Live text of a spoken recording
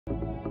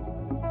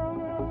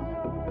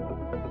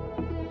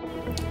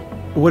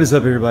What is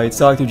up everybody, it's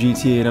Dr.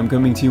 GTA and I'm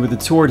coming to you with a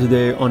tour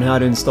today on how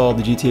to install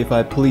the GTA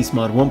 5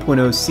 PoliceMod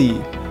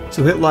 1.0c.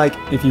 So hit like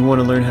if you want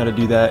to learn how to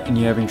do that and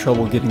you're having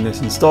trouble getting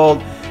this installed,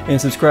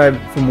 and subscribe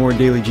for more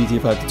daily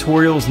GTA 5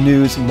 tutorials,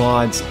 news,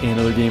 mods, and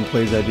other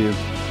gameplays I do.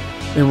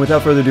 And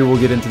without further ado,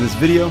 we'll get into this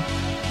video.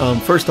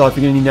 First off,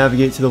 you're going to need to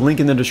navigate to the link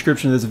in the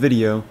description of this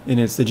video, and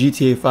it's the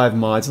GTA 5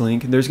 mods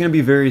link. There's going to be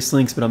various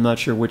links, but I'm not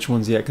sure which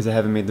ones yet because I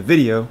haven't made the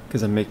video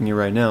because I'm making it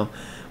right now.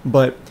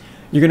 But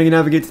you're going to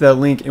navigate to that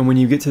link, and when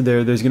you get to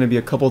there's going to be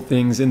a couple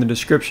things in the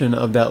description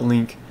of that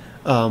link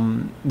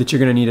that you're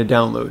going to need to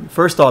download.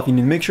 First off, you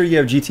need to make sure you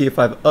have GTA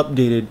 5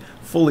 updated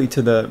fully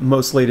to the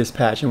most latest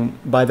patch, and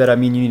by that I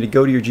mean you need to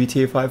go to your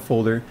GTA 5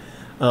 folder.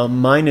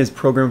 Mine is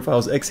Program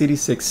Files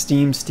x86,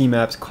 Steam, Steam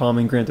Apps,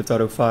 Common, Grand Theft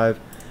Auto 5,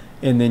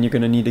 and then you're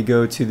going to need to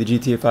go to the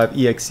GTA 5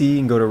 EXE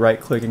and go to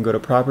right click and go to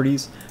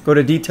Properties. Go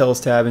to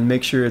Details tab and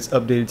make sure it's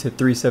updated to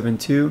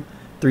 372,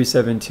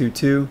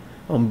 3722.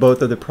 On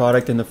both of the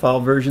product and the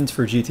file versions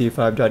for GTA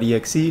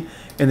 5.exe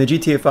and the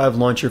GTA 5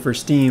 launcher for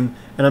Steam.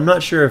 And I'm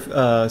not sure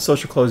if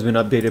Social Club has been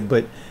updated,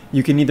 but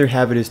you can either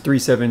have it as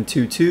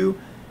 3722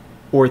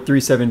 or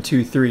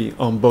 3723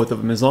 on both of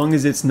them. As long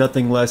as it's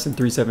nothing less than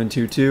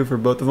 3722 for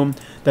both of them,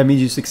 that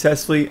means you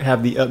successfully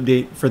have the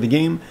update for the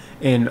game.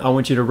 And I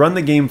want you to run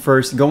the game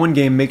first, go in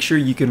game, make sure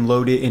you can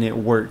load it and it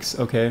works,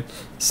 okay?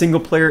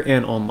 Single player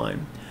and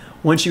online.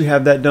 Once you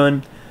have that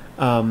done,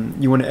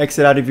 you want to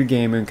exit out of your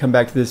game and come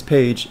back to this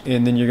page,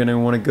 and then you're going to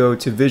want to go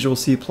to Visual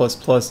C++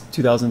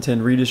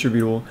 2010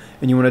 redistributable,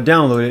 and you want to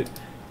download it.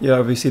 Yeah,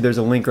 obviously there's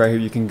a link right here,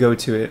 you can go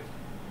to it.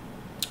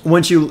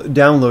 Once you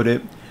download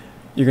it,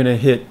 you're going to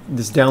hit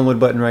this download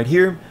button right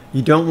here.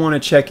 You don't want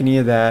to check any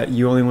of that,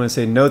 you only want to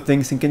say no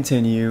thanks and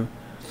continue.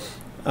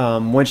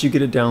 Once you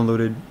get it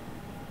downloaded,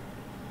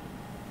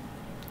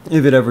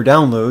 if it ever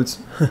downloads,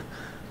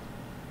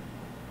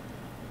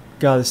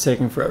 God, it's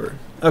taking forever.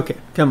 Okay,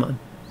 come on.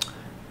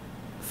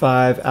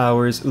 5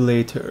 hours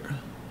later,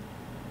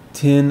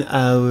 10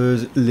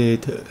 hours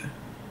later,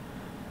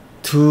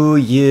 2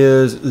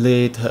 years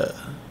later,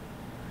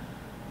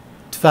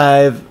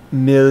 5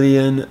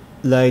 million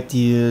light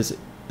years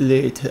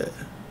later,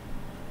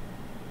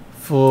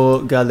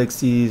 4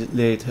 galaxies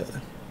later.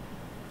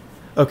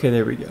 Okay,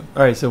 there we go.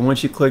 Alright, so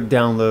once you click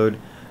download,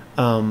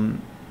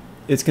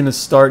 it's going to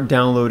start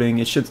downloading.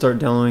 It should start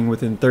downloading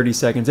within 30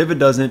 seconds. If it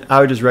doesn't, I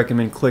would just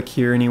recommend click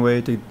here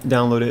anyway to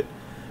download it.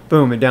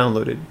 Boom, it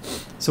downloaded.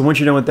 So once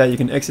you're done with that, you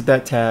can exit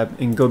that tab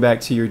and go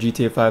back to your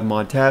GTA 5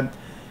 mod tab.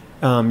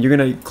 You're going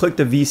to click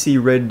the VC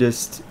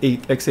Redist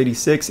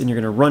 8x86 and you're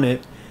going to run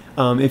it.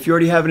 If you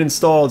already have it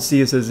installed,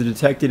 see it says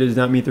detected, it does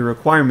not meet the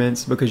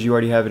requirements because you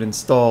already have it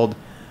installed.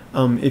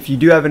 If you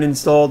do have it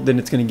installed, then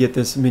it's going to get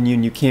this menu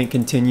and you can't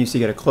continue, so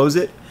you got to close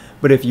it.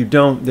 But if you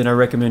don't, then I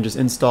recommend just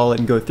install it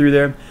and go through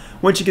there.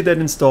 Once you get that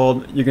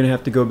installed, you're going to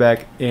have to go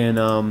back and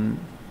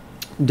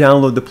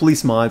download the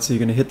PoliceMod. So you're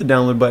going to hit the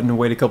download button and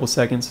wait a couple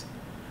seconds.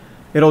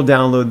 It'll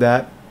download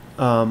that.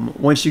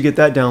 Once you get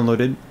that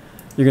downloaded,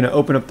 you're going to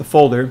open up the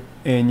folder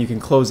and you can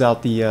close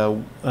out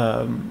the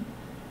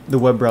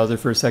web browser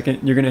for a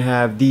second. You're going to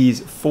have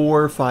these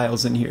 4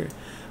 files in here.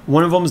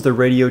 One of them is the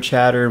radio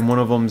chatter and one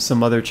of them is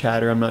some other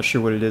chatter. I'm not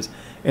sure what it is.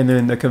 And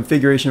then the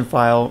configuration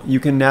file, you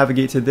can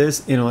navigate to this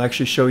and it'll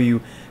actually show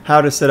you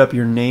how to set up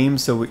your name,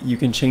 so you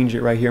can change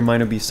it right here. Mine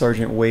will be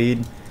Sergeant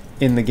Wade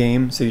in the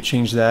game, so you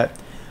change that.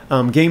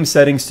 Game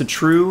settings to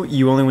true.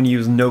 You only want to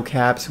use no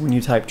caps when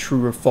you type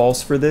true or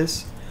false for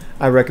this.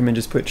 I recommend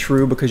just put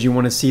true because you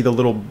want to see the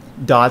little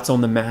dots on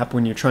the map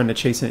when you're trying to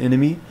chase an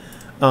enemy.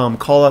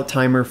 Call out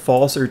timer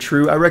false or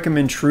true. I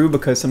recommend true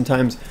because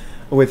sometimes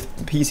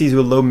with PCs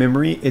with low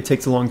memory, it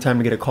takes a long time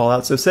to get a call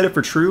out. So set it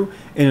for true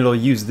and it'll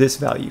use this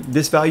value.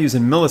 This value is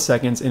in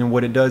milliseconds, and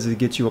what it does is it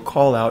gets you a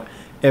call out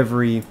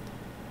every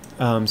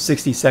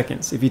 60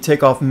 seconds. If you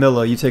take off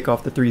milli, you take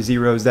off the 3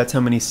 zeros, that's how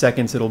many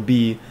seconds it'll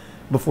be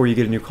before you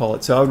get a new call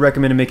out. So I would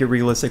recommend to make it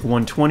realistic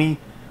 120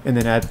 and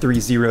then add 3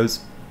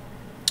 zeros.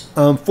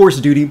 Force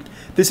duty.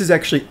 This is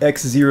actually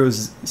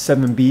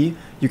X07B.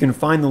 You can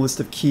find the list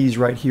of keys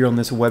right here on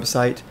this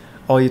website.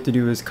 All you have to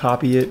do is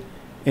copy it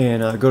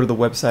and go to the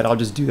website. I'll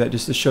just do that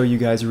just to show you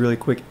guys really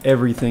quick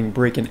everything,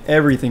 breaking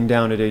everything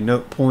down today,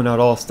 pulling out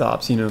all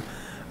stops, you know.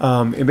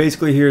 And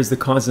basically here's the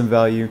constant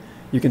value.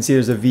 You can see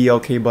there's a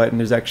VLK button,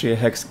 there's actually a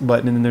hex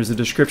button, and then there's a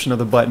description of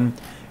the button,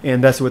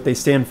 and that's what they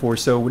stand for.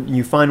 So when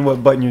you find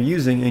what button you're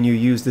using and you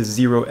use the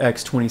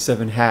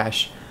 0x27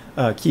 hash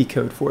key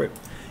code for it,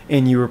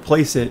 and you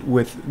replace it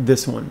with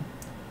this one.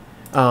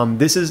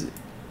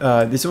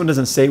 This one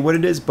doesn't say what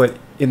it is, but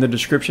in the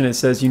description it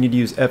says you need to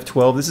use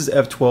F12. This is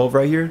F12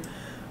 right here.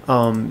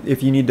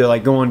 If you need to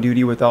go on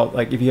duty without,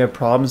 if you have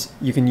problems,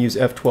 you can use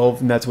F12,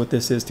 and that's what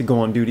this is to go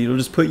on duty. It'll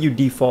just put you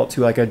default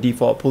to a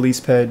default police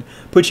ped,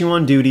 put you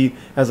on duty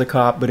as a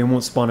cop, but it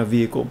won't spawn a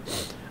vehicle.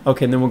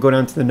 Okay, and then we'll go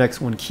down to the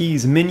next one.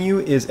 Keys menu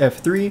is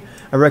F3.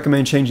 I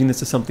recommend changing this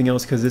to something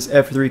else because this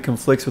F3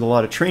 conflicts with a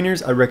lot of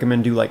trainers. I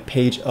recommend do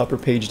page up or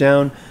page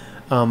down.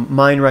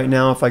 Mine right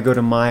now, if I go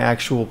to my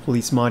actual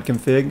PoliceMod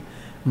config,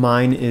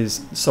 mine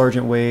is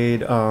Sergeant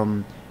Wade,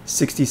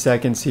 60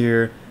 seconds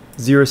here,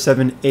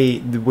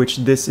 078, which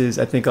this is,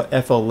 I think, a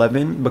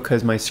F11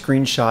 because my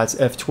screenshot's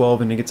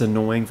F12 and it gets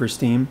annoying for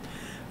Steam.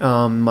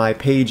 My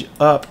page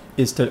up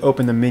is to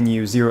open the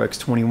menu,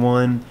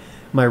 0x21.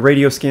 My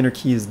radio scanner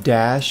key is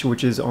dash,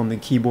 which is on the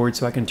keyboard,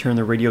 so I can turn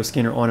the radio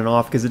scanner on and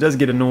off because it does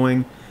get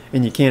annoying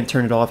and you can't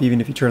turn it off even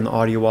if you turn the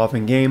audio off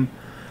in game.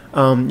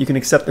 You can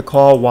accept the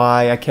call.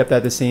 Y, I kept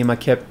that the same. I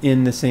kept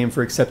in the same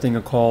for accepting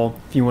a call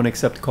if you want to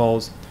accept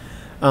calls.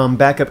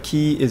 Backup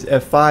key is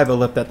F5. I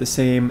left that the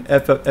same.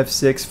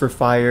 F6 for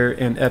fire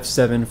and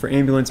F7 for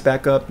ambulance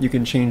backup. You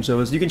can change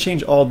those. You can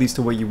change all these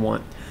to what you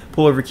want.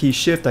 Pullover key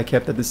shift, I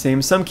kept that the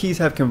same. Some keys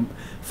have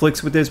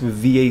conflicts with this,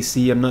 with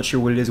VAC. I'm not sure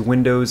what it is.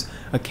 Windows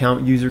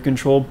account user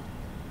control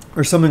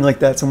or something like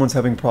that. Someone's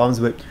having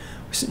problems, but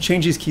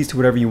change these keys to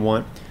whatever you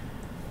want.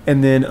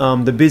 And then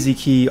the busy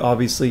key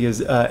obviously is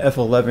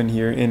F11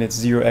 here, and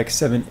it's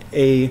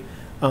 0x7A.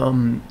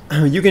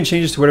 You can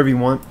change this to whatever you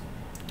want.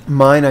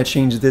 Mine, I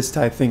changed this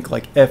to, I think,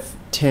 like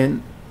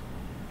F10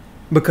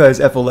 because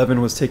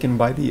F11 was taken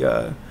by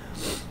the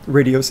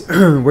radio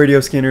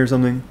scanner or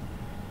something.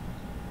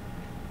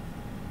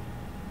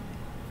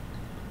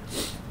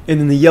 And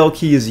then the yell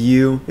key is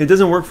U. It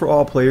doesn't work for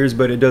all players,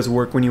 but it does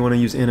work when you want to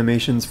use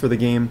animations for the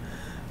game.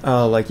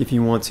 Like if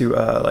you want to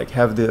like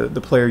have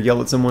the player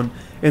yell at someone.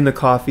 In the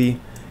coffee,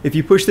 if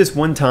you push this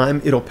one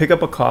time, it'll pick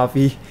up a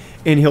coffee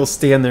and he'll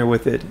stand there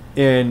with it,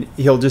 and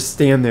he'll just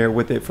stand there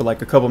with it for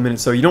like a couple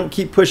minutes. So you don't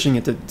keep pushing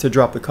it to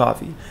drop the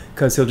coffee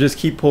because he'll just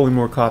keep pulling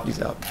more coffees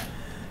out.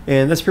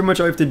 And that's pretty much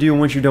all you have to do.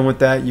 Once you're done with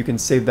that, you can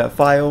save that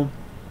file,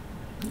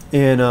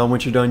 and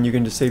once you're done, you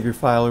can just save your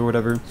file or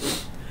whatever.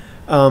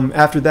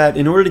 After that,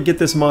 in order to get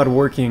this mod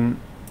working,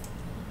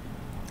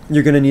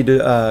 you're going to need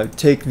to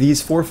take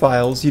these 4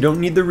 files. You don't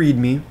need the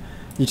README.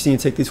 You just need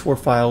to take these 4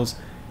 files,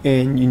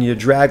 and you need to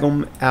drag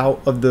them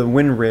out of the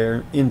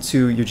WinRAR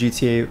into your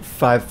GTA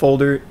 5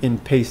 folder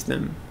and paste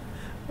them.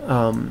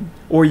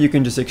 Or you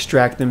can just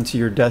extract them to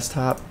your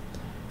desktop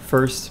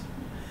first.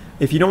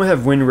 If you don't have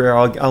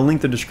WinRAR, I'll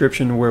link the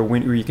description where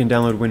you can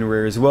download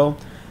WinRAR as well.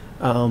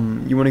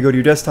 You want to go to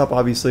your desktop,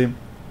 obviously,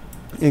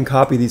 and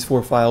copy these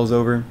 4 files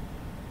over.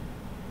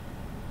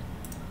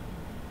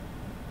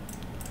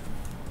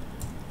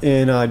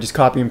 And just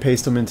copy and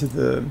paste them into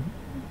the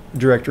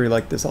directory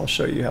like this. I'll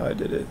show you how I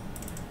did it.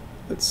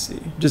 Let's see.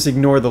 Just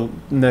ignore the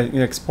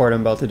next part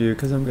I'm about to do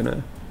because I'm going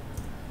to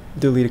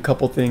delete a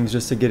couple things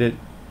just to get it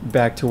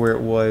back to where it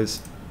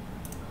was.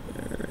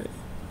 Alright,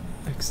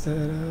 X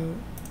that out.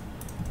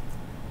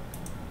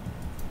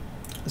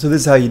 So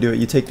this is how you do it.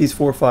 You take these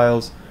 4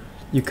 files,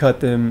 you cut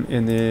them,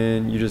 and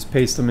then you just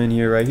paste them in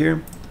here, right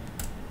here.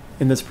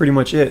 And that's pretty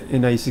much it.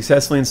 And now you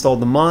successfully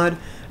installed the mod.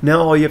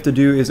 Now all you have to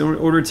do is, in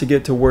order to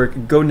get to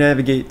work, go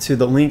navigate to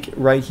the link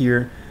right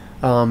here.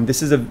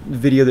 This is a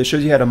video that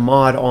shows you how to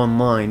mod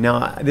online.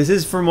 Now this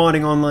is for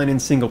modding online in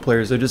single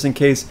player, so just in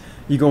case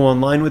you go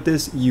online with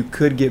this, you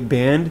could get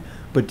banned,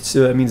 but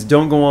so that means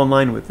don't go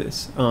online with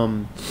this.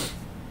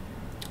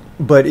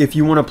 But if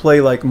you want to play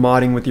like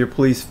modding with your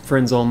police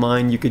friends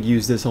online, you could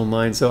use this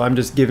online. So I'm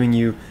just giving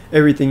you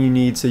everything you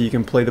need so you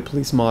can play the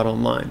PoliceMod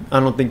online. I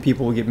don't think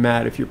people will get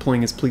mad if you're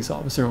playing as police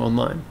officer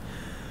online.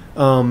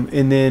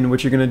 And then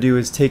what you're going to do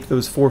is take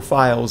those 4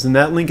 files, and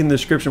that link in the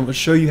description will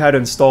show you how to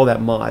install that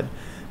mod.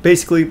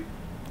 Basically,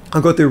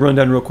 I'll go through a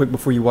rundown real quick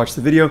before you watch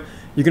the video.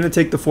 You're going to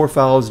take the 4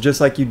 files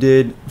just like you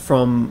did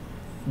from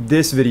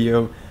this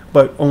video,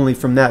 but only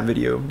from that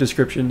video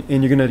description,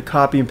 and you're going to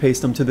copy and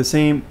paste them to the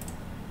same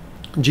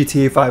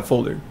GTA 5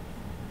 folder.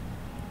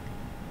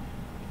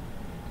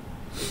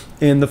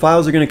 And the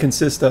files are going to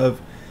consist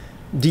of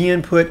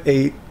dinput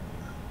 8,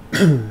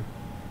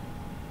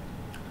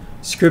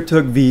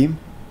 scripthook v,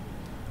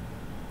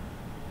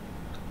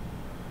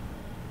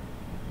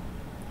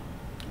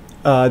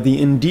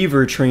 the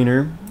Endeavor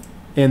trainer,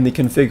 and the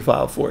config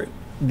file for it.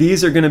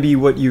 These are going to be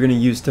what you're going to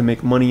use to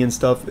make money and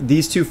stuff.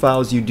 These 2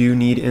 files you do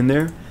need in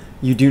there.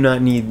 You do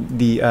not need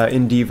the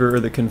Endeavor or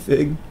the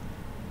config.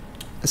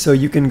 So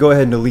you can go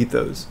ahead and delete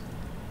those.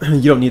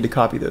 You don't need to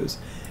copy those.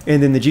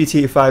 And then the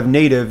GTA 5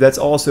 native, that's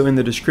also in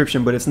the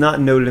description, but it's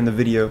not noted in the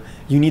video.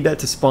 You need that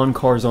to spawn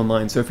cars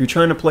online. So if you're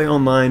trying to play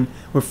online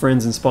with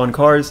friends and spawn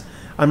cars,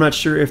 I'm not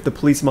sure if the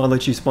PoliceMod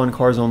lets you spawn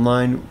cars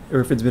online or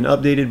if it's been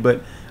updated,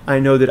 but I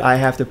know that I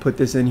have to put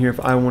this in here if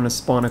I want to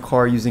spawn a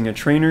car using a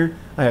trainer.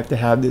 I have to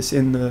have this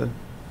in the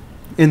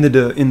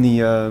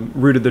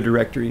root of the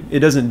directory. It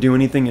doesn't do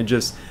anything. It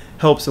just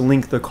helps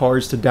link the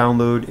cars to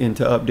download and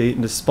to update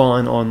and to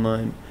spawn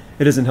online.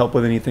 It doesn't help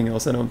with anything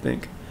else, I don't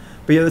think.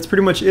 But yeah, that's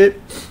pretty much it.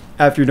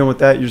 After you're done with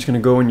that, you're just going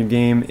to go in your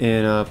game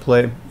and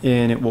play,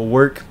 and it will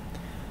work.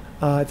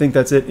 I think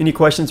that's it. Any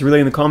questions, relay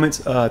in the comments.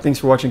 Thanks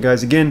for watching,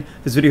 guys. Again,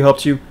 if this video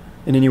helped you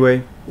in any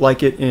way,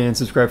 like it and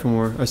subscribe for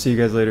more. I'll see you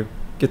guys later.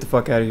 Get the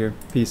fuck out of here.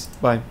 Peace.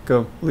 Bye.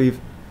 Go.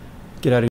 Leave. Get out of here.